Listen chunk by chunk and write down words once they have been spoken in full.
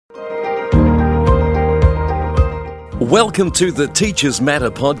Welcome to the Teachers Matter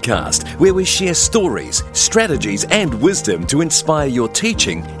podcast, where we share stories, strategies, and wisdom to inspire your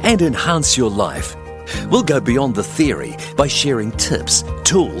teaching and enhance your life. We'll go beyond the theory by sharing tips,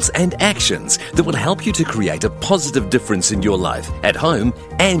 tools, and actions that will help you to create a positive difference in your life at home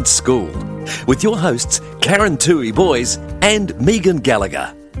and school. With your hosts, Karen Tui Boys and Megan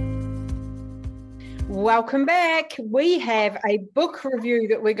Gallagher. Welcome back. We have a book review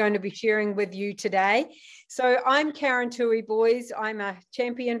that we're going to be sharing with you today. So I'm Karen Tui Boys. I'm a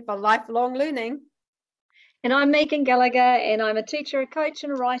champion for lifelong learning. And I'm Megan Gallagher, and I'm a teacher, a coach,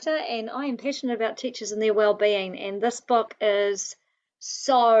 and a writer, and I am passionate about teachers and their well-being. And this book is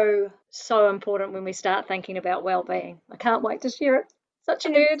so important when we start thinking about well-being. I can't wait to share it. Such a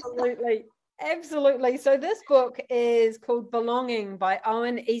nerd. Absolutely. So this book is called Belonging by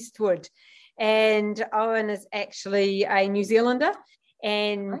Owen Eastwood. And Owen is actually a New Zealander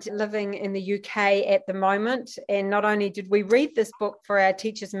and living in the UK at the moment. And not only did we read this book for our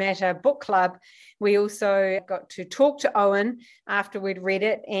Teachers Matter book club, we also got to talk to Owen after we'd read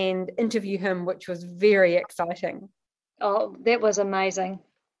it and interview him, which was very exciting. Oh, that was amazing.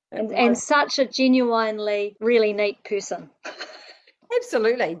 And such a genuinely really neat person.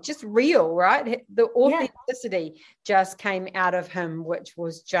 Absolutely. Just real, right? The authenticity just came out of him, which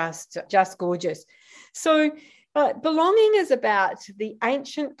was just gorgeous. So belonging is about the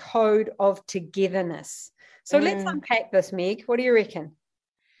ancient code of togetherness. So let's unpack this, Meg. What do you reckon?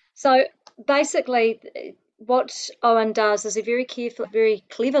 So basically what Owen does is he very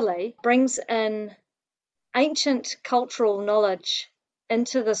cleverly brings in ancient cultural knowledge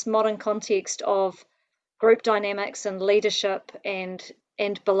into this modern context of group dynamics and leadership and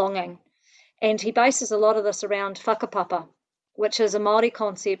belonging. And he bases a lot of this around whakapapa, which is a Māori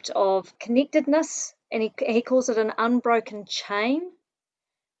concept of connectedness, and he calls it an unbroken chain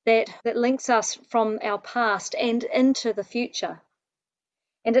that links us from our past and into the future.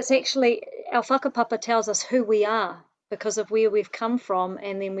 And it's actually, our whakapapa tells us who we are because of where we've come from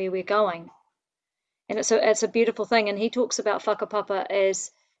and then where we're going. And it's a beautiful thing. And he talks about whakapapa as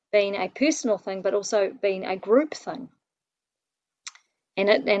being a personal thing, but also being a group thing. And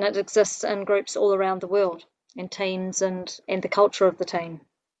it exists in groups all around the world, and teams and the culture of the team.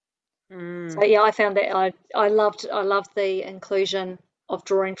 So yeah, I found that I loved the inclusion of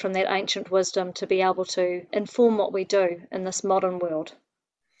drawing from that ancient wisdom to be able to inform what we do in this modern world.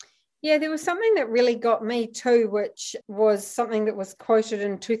 Yeah, there was something that really got me too, which was something that was quoted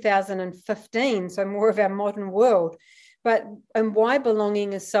in 2015, so more of our modern world. And why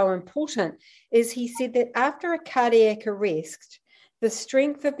belonging is so important is he said that after a cardiac arrest, the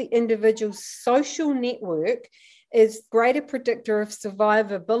strength of the individual's social network is greater predictor of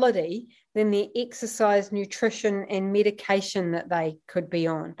survivability than the exercise, nutrition, and medication that they could be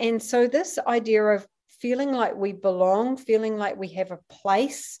on. And so this idea of feeling like we belong, feeling like we have a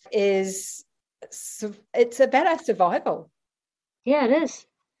place it's about our survival. Yeah, it is.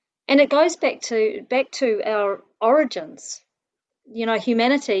 And it goes back to our origins. You know,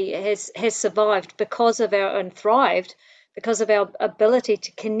 humanity has survived and thrived because of our ability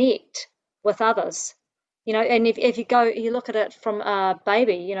to connect with others. You know, and if you look at it from a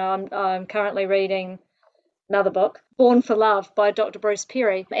baby, you know, I'm currently reading another book, Born for Love by Dr. Bruce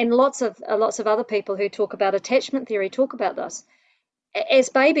Perry, and lots of other people who talk about attachment theory talk about this. As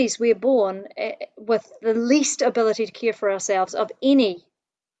babies, we're born with the least ability to care for ourselves of any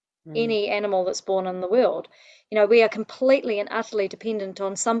animal that's born in the world. You know, we are completely and utterly dependent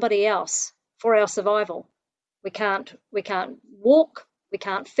on somebody else for our survival. We can't walk, we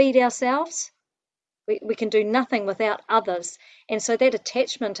can't feed ourselves, we can do nothing without others. And so that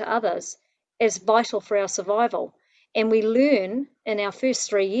attachment to others is vital for our survival. And we learn in our first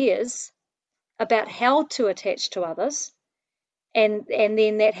 3 years about how to attach to others, and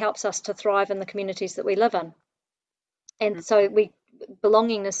then that helps us to thrive in the communities that we live in. And so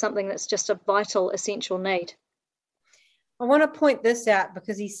belonging is something that's just a vital, essential need. I want to point this out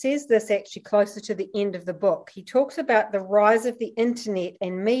because he says this actually closer to the end of the book. He talks about the rise of the internet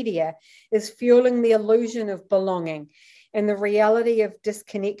and media is fueling the illusion of belonging and the reality of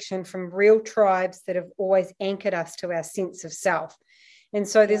disconnection from real tribes that have always anchored us to our sense of self. And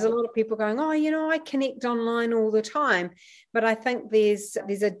so there's a lot of people going, oh, you know, I connect online all the time. But I think there's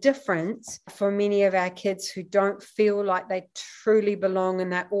a difference for many of our kids who don't feel like they truly belong,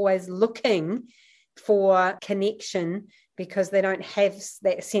 and they're always looking for connection because they don't have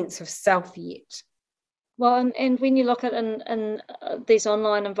that sense of self yet. Well, and when you look at in these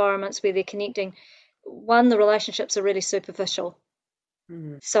online environments where they're connecting, one, the relationships are really superficial.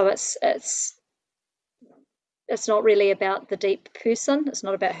 So it's it's not really about the deep person. It's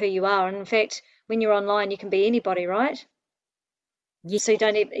not about who you are. And in fact, when you're online, you can be anybody, right? Yeah. So you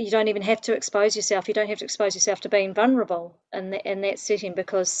don't even have to expose yourself. You don't have to expose yourself to being vulnerable in that setting,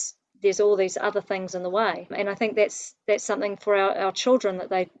 because there's all these other things in the way. And I think that's something for our children that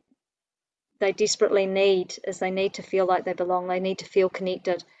they desperately need, is they need to feel like they belong. They need to feel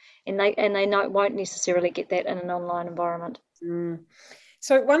connected, and they won't necessarily get that in an online environment.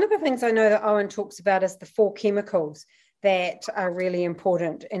 So one of the things I know that Owen talks about is the 4 chemicals that are really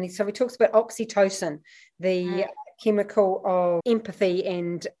important. And so he talks about oxytocin, the chemical of empathy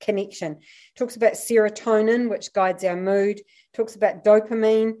and connection. Talks about serotonin, which guides our mood. Talks about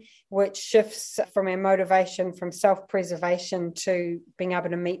dopamine, which shifts from our motivation from self-preservation to being able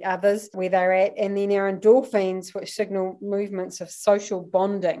to meet others where they're at. And then our endorphins, which signal movements of social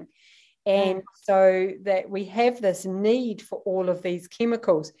bonding. And so that we have this need for all of these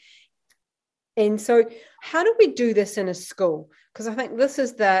chemicals. And so how do we do this in a school? Because I think this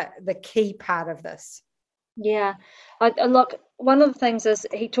is the key part of this. Yeah. Look, one of the things is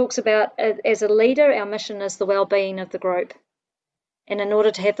he talks about, as a leader, our mission is the well-being of the group. And in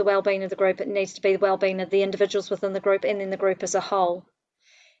order to have the well-being of the group, it needs to be the well-being of the individuals within the group and then the group as a whole.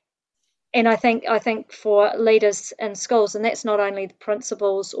 And I think for leaders in schools, and that's not only the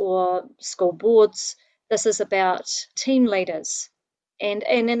principals or school boards, this is about team leaders and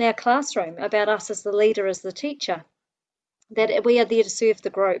in our classroom, about us as the leader, as the teacher, that we are there to serve the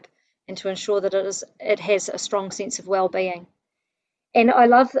group and to ensure that it has a strong sense of well-being. And I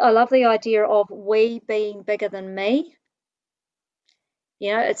love the idea of we being bigger than me.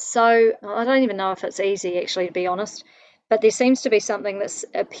 You know, it's so, I don't even know if it's easy, actually, to be honest. But there seems to be something that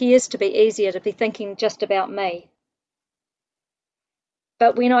appears to be easier to be thinking just about me.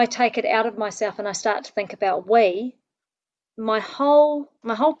 But when I take it out of myself and I start to think about we, my whole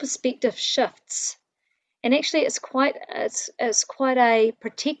perspective shifts. And actually, it's quite a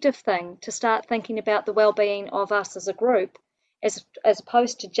protective thing to start thinking about the well-being of us as a group, as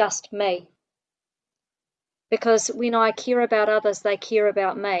opposed to just me. Because when I care about others, they care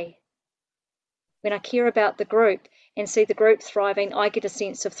about me. When I care about the group and see the group thriving, I get a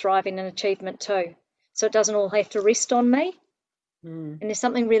sense of thriving and achievement too. So it doesn't all have to rest on me. And there's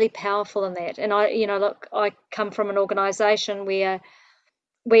something really powerful in that. And I come from an organisation where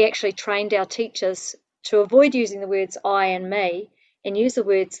we actually trained our teachers to avoid using the words I and me and use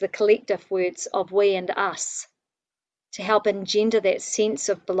the collective words of we and us, to help engender that sense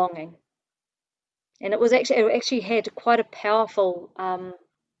of belonging. And it actually had quite a powerful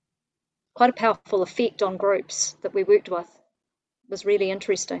effect on groups that we worked with. It was really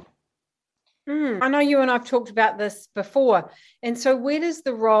interesting. I know you and I've talked about this before. And so where does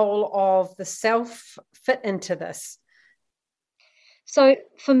the role of the self fit into this? So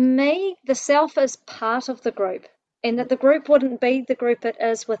for me, the self is part of the group, and that the group wouldn't be the group it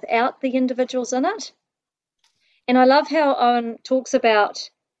is without the individuals in it. And I love how Owen talks about,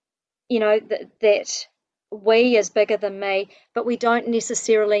 that we is bigger than me, but we don't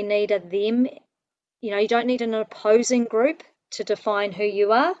necessarily need a them. You don't need an opposing group to define who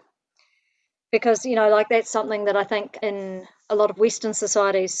you are. Because, that's something that I think in a lot of Western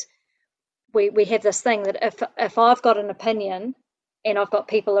societies, we have this thing that if I've got an opinion and I've got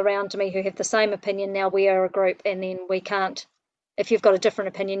people around me who have the same opinion, now we are a group, and then we can't, if you've got a different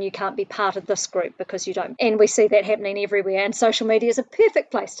opinion, you can't be part of this group because you don't. And we see that happening everywhere, and social media is a perfect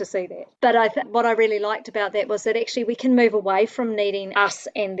place to see that. But what I really liked about that was that actually we can move away from needing us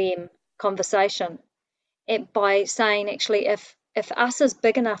and them conversation by saying, actually, if us is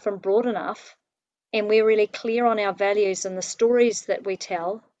big enough and broad enough, and we're really clear on our values and the stories that we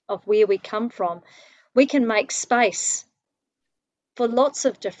tell of where we come from, we can make space for lots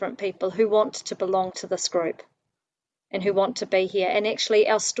of different people who want to belong to this group and who want to be here. And actually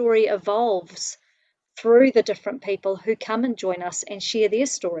our story evolves through the different people who come and join us and share their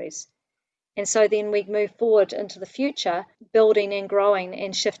stories. And so then we move forward into the future, building and growing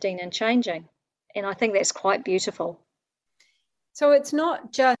and shifting and changing. And I think that's quite beautiful. So it's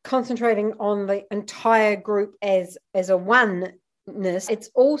not just concentrating on the entire group as a oneness. It's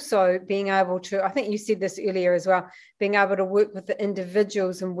also being able to, I think you said this earlier as well, being able to work with the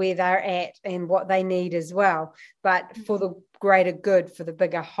individuals and where they're at and what they need as well, but for the greater good, for the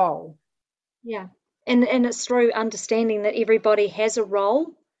bigger whole. Yeah. And it's through understanding that everybody has a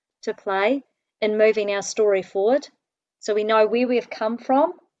role to play in moving our story forward. So we know where we've come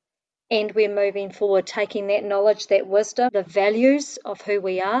from, and we're moving forward, taking that knowledge, that wisdom, the values of who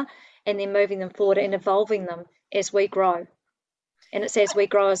we are, and then moving them forward and evolving them as we grow. And it's as we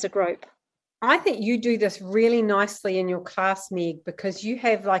grow as a group. I think you do this really nicely in your class, Meg, because you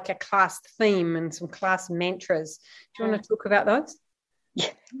have like a class theme and some class mantras. Do you want to talk about those?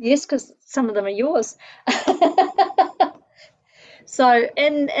 Yes, because some of them are yours. So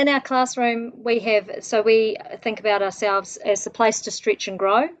in our classroom, we think about ourselves as the place to stretch and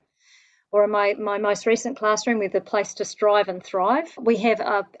grow. Or in my most recent classroom, we're the place to strive and thrive. We have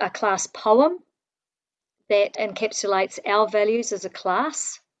a class poem that encapsulates our values as a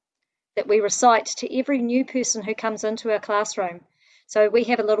class that we recite to every new person who comes into our classroom. So we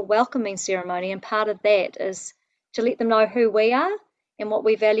have a little welcoming ceremony, and part of that is to let them know who we are and what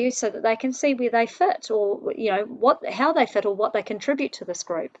we value so that they can see where they fit, or how they fit or what they contribute to this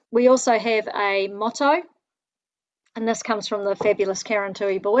group. We also have a motto, and this comes from the fabulous Karen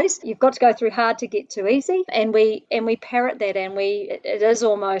Tui boys. You've got to go through hard to get too easy, and we parrot that, and it is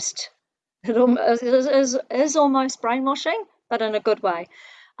almost brainwashing, but in a good way.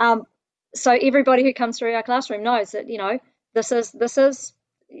 So everybody who comes through our classroom knows that this is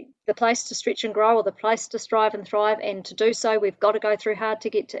the place to stretch and grow, or the place to strive and thrive, and to do so we've got to go through hard to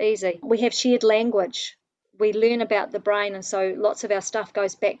get to easy. We have shared language. We learn about the brain, and so lots of our stuff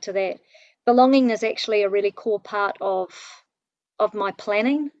goes back to that. Belonging is actually a really core part of my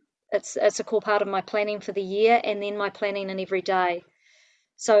planning. It's a core part of my planning for the year, and then my planning in every day.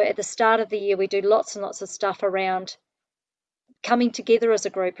 So at the start of the year, we do lots and lots of stuff around coming together as a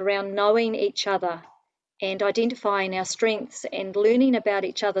group, around knowing each other and identifying our strengths and learning about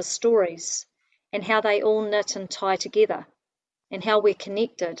each other's stories and how they all knit and tie together and how we're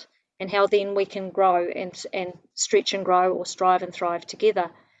connected and how then we can grow and stretch and grow or strive and thrive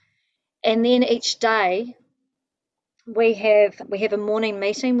together. And then each day we have a morning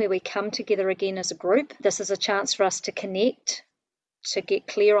meeting where we come together again as a group. This is a chance for us to connect, to get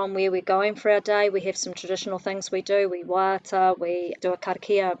clear on where we're going for our day. We have some traditional things we do. We waiata, we do a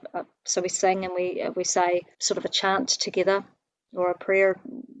karakia, so we sing and we say sort of a chant together, or a prayer,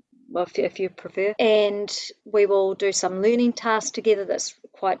 well, if you prefer. And we will do some learning tasks together that's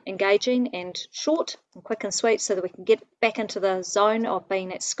quite engaging and short and quick and sweet, so that we can get back into the zone of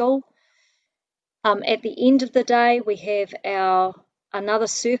being at school. At the end of the day, we have another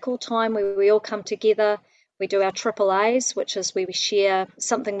circle time where we all come together. We do our triple A's, which is where we share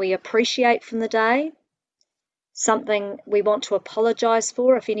something we appreciate from the day, something we want to apologise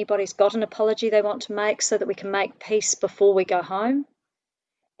for, if anybody's got an apology they want to make, so that we can make peace before we go home,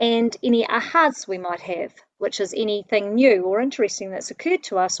 and any ahas we might have, which is anything new or interesting that's occurred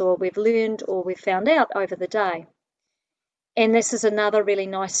to us, or we've learned, or we've found out over the day. And this is another really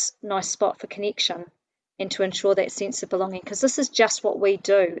nice spot for connection and to ensure that sense of belonging, because this is just what we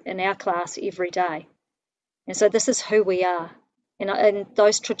do in our class every day. And so this is who we are. And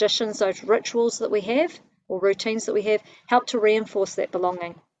those traditions, those rituals that we have, or routines that we have, help to reinforce that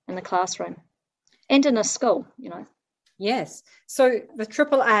belonging in the classroom and in a school, Yes. So the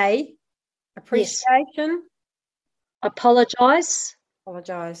triple A, appreciation. Yes. Apologise.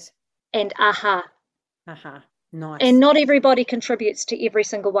 And aha. Aha. Nice. And not everybody contributes to every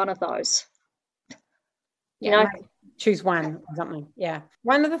single one of those. Choose one or something. Yeah.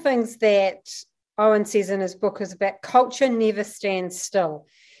 One of the things that Owen says in his book is about culture never stands still.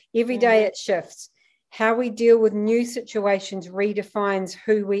 Every day it shifts. How we deal with new situations redefines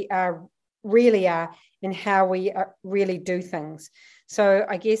who we really are and how we really do things. So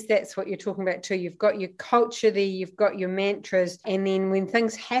I guess that's what you're talking about too. You've got your culture there, you've got your mantras, and then when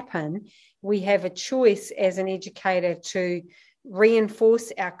things happen, we have a choice as an educator to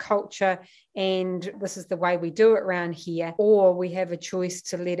reinforce our culture, and this is the way we do it around here, or we have a choice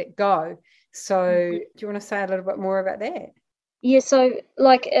to let it go. So do you want to say a little bit more about that? Yeah, so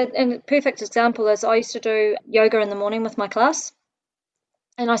like a perfect example is I used to do yoga in the morning with my class,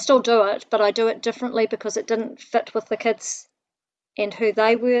 and I still do it, but I do it differently because it didn't fit with the kids and who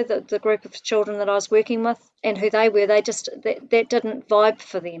they were, the group of children that I was working with, and who they were. They just that didn't vibe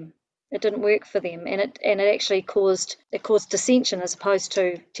for them. It didn't work for them, and it actually caused dissension as opposed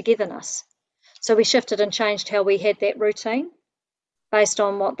to togetherness. So we shifted and changed how we had that routine based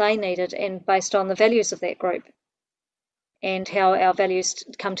on what they needed and based on the values of that group and how our values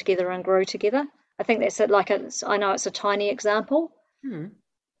come together and grew together. I think that's it. I know it's a tiny example,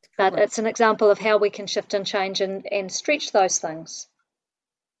 but it's an example of how we can shift and change and stretch those things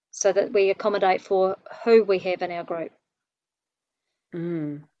so that we accommodate for who we have in our group.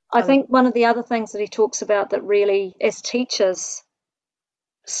 I think one of the other things that he talks about that really, as teachers,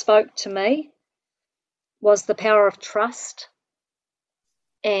 spoke to me was the power of trust.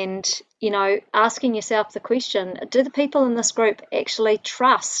 And, asking yourself the question, do the people in this group actually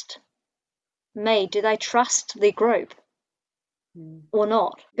trust me? Do they trust the group? or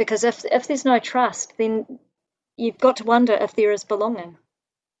not. Because if there's no trust, then you've got to wonder if there is belonging.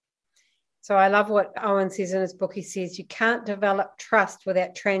 So I love what Owen says in his book. He says you can't develop trust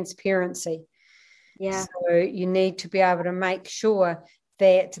without transparency. Yeah. So you need to be able to make sure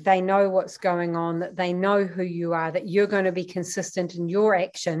that they know what's going on, that they know who you are, that you're going to be consistent in your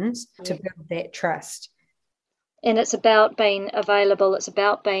actions to build that trust. And it's about being available. It's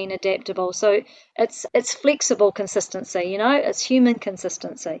about being adaptable. So it's flexible consistency, it's human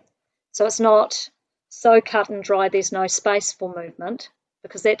consistency. So it's not so cut and dry, there's no space for movement,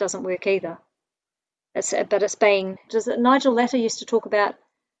 because that doesn't work either. But it's being, Nigel Latter used to talk about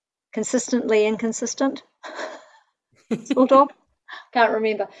consistently inconsistent, sort of. Can't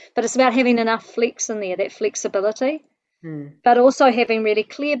remember. But it's about having enough flex in there, that flexibility, but also having really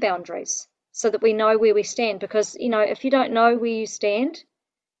clear boundaries so that we know where we stand. Because, if you don't know where you stand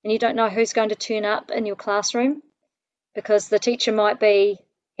and you don't know who's going to turn up in your classroom, because the teacher might be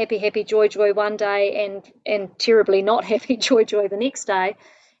happy, happy, joy, joy one day and terribly not happy, joy, joy the next day,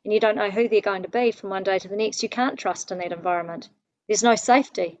 and you don't know who they're going to be from one day to the next, you can't trust in that environment. There's no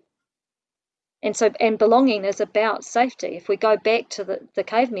safety. And belonging is about safety. If we go back to the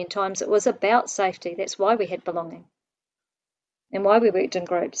caveman times, it was about safety. That's why we had belonging and why we worked in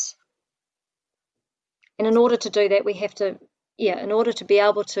groups. And in order to do that, we have to, in order to be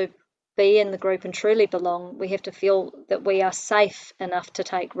able to be in the group and truly belong, we have to feel that we are safe enough to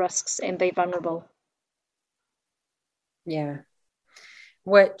take risks and be vulnerable. Yeah.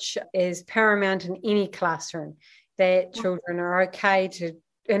 Which is paramount in any classroom, that children are okay to,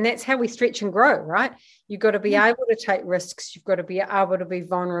 and that's how we stretch and grow, right? You've got to be able to take risks. You've got to be able to be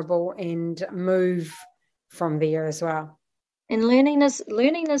vulnerable and move from there as well. And learning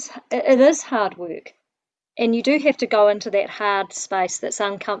is hard work. And you do have to go into that hard space that's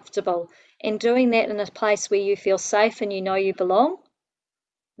uncomfortable. And doing that in a place where you feel safe and you know you belong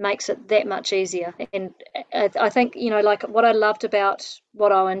makes it that much easier. And I think, like what I loved about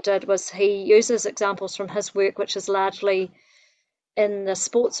what Owen did was he uses examples from his work, which is largely in the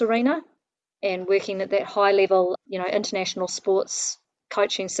sports arena and working at that high level, international sports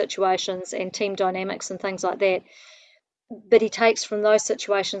coaching situations and team dynamics and things like that. But he takes from those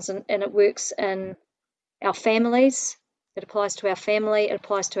situations and it works in our families. It applies to our family, it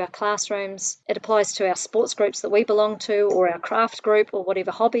applies to our classrooms, it applies to our sports groups that we belong to, or our craft group, or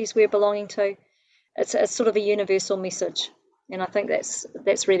whatever hobbies we're belonging to. It's sort of a universal message, and I think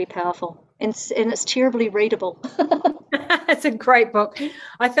that's really powerful, and it's terribly readable. It's a great book.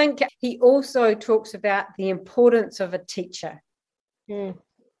 I think he also talks about the importance of a teacher.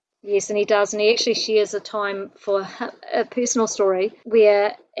 Yes, and he does, and he actually shares a time for a personal story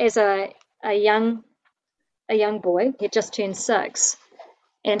where, as a young boy, he had just turned 6,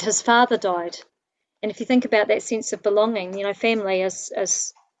 and his father died. And if you think about that sense of belonging, family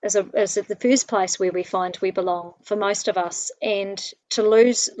is the first place where we find we belong for most of us. And to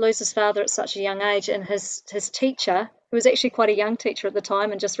lose his father at such a young age, and his teacher, who was actually quite a young teacher at the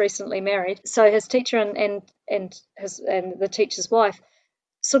time and just recently married, so his teacher and the teacher's wife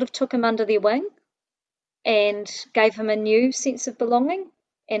sort of took him under their wing and gave him a new sense of belonging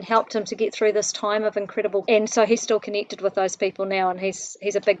and helped him to get through this time of incredible. And so he's still connected with those people now, and he's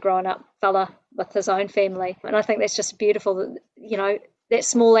a big grown up fella with his own family. And I think that's just beautiful that, that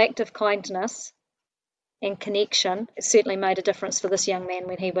small act of kindness and connection certainly made a difference for this young man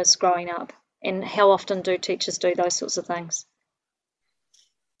when he was growing up. And how often do teachers do those sorts of things?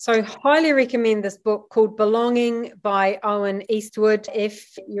 So highly recommend this book called Belonging by Owen Eastwood.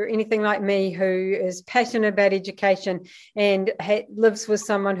 If you're anything like me who is passionate about education and lives with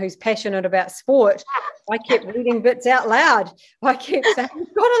someone who's passionate about sport, I kept reading bits out loud. I kept saying,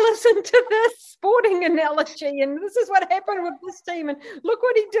 you've got to listen to this sporting analogy, and this is what happened with this team, and look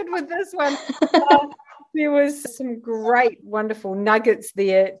what he did with this one. There was some great, wonderful nuggets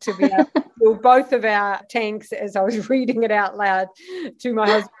there to be able to fill both of our tanks as I was reading it out loud to my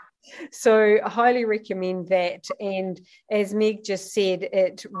husband. So I highly recommend that. And as Meg just said,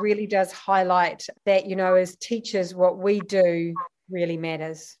 it really does highlight that, as teachers, what we do really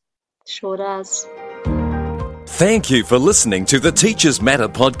matters. Sure does. Thank you for listening to the Teachers Matter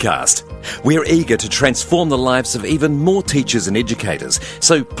podcast. We're eager to transform the lives of even more teachers and educators,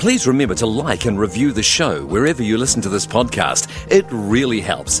 so please remember to like and review the show wherever you listen to this podcast. It really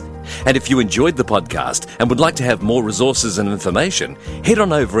helps. And if you enjoyed the podcast and would like to have more resources and information, head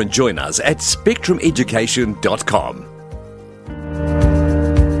on over and join us at spectrumeducation.com.